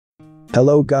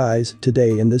Hello guys,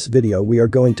 today in this video we are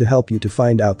going to help you to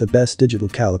find out the best digital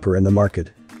caliper in the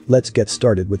market. Let's get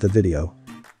started with the video.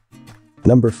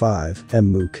 Number 5.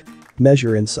 MOOCK.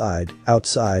 Measure inside,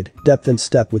 outside, depth and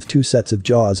step with 2 sets of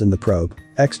jaws in the probe.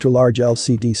 Extra large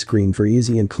LCD screen for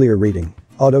easy and clear reading.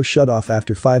 Auto shut off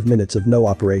after 5 minutes of no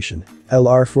operation.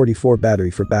 LR44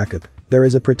 battery for backup. There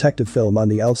is a protective film on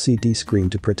the LCD screen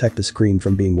to protect the screen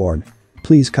from being worn.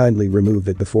 Please kindly remove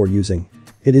it before using.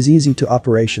 It is easy to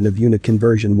operation of unit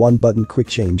conversion, 1 button quick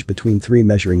change between 3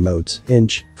 measuring modes,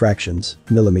 inch, fractions,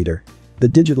 millimeter. The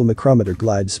digital micrometer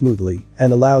glides smoothly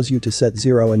and allows you to set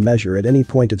 0 and measure at any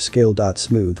point of scale.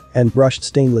 Smooth and brushed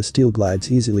stainless steel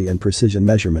glides easily and precision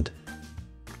measurement.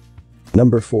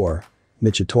 Number 4.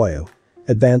 Mitutoyo.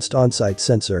 Advanced on-site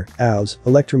sensor, AOS,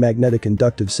 electromagnetic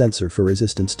inductive sensor for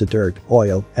resistance to dirt,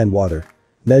 oil, and water.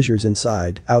 Measures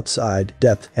inside, outside,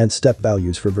 depth, and step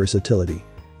values for versatility.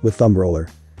 With thumb roller.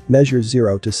 Measures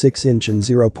 0 to 6 inch and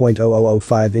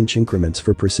 0.0005 inch increments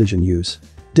for precision use.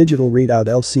 Digital readout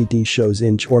LCD shows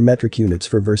inch or metric units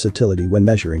for versatility when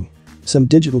measuring. Some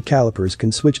digital calipers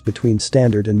can switch between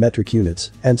standard and metric units,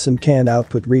 and some can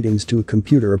output readings to a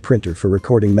computer or printer for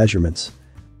recording measurements.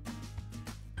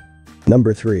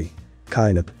 Number 3.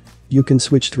 Kynup. You can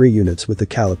switch 3 units with the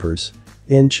calipers.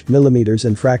 Inch, millimeters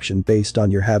and fraction based on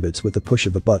your habits with the push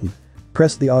of a button.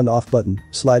 Press the on-off button,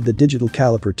 slide the digital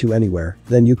caliper to anywhere,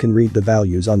 then you can read the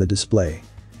values on the display.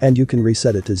 And you can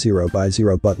reset it to 0 by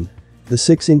 0 button. The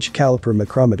 6-inch caliper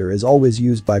micrometer is always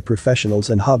used by professionals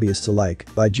and hobbyists alike,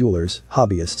 by jewelers,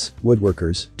 hobbyists,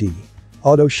 woodworkers,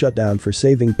 Auto shutdown for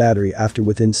saving battery after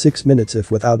within 6 minutes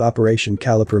if without operation.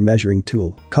 Caliper measuring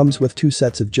tool comes with 2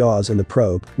 sets of jaws and the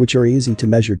probe, which are easy to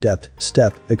measure depth,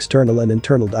 step, external and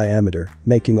internal diameter,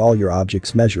 making all your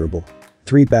objects measurable.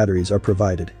 3 batteries are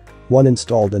provided. 1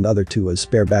 installed and other 2 as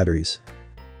spare batteries.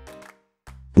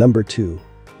 Number 2.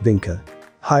 VINCA.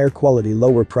 Higher quality,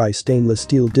 lower price stainless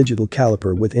steel digital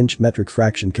caliper with inch metric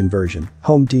fraction conversion.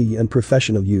 Home and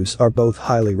professional use are both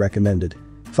highly recommended.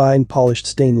 Fine polished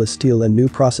stainless steel and new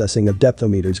processing of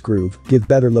depthometers groove give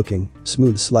better looking,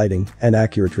 smooth sliding, and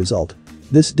accurate result.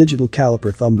 This digital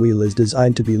caliper thumb wheel is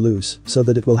designed to be loose so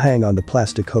that it will hang on the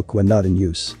plastic hook when not in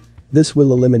use. This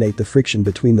will eliminate the friction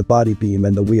between the body beam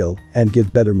and the wheel and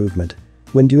give better movement.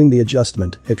 When doing the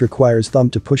adjustment, it requires thumb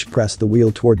to press the wheel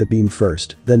toward the beam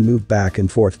first, then move back and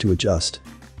forth to adjust.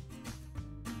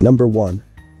 Number 1.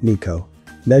 NEIKO.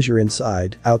 Measure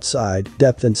inside, outside,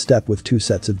 depth and step with 2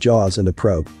 sets of jaws and a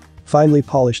probe. Finely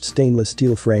polished stainless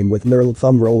steel frame with knurled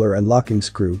thumb roller and locking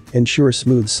screw ensure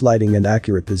smooth sliding and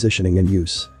accurate positioning in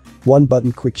use. 1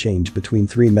 button quick change between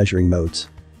 3 measuring modes.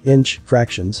 Inch,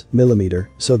 fractions, millimeter,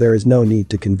 so there is no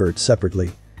need to convert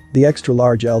separately. The extra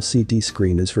large LCD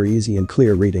screen is for easy and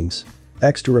clear readings.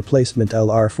 Extra replacement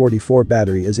LR44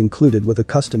 battery is included with a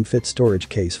custom fit storage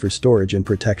case for storage and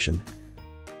protection.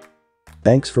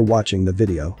 Thanks for watching the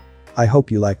video. I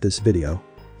hope you liked this video.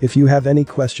 If you have any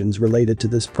questions related to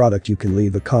this product, you can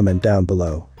leave a comment down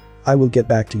below. I will get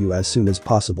back to you as soon as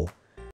possible.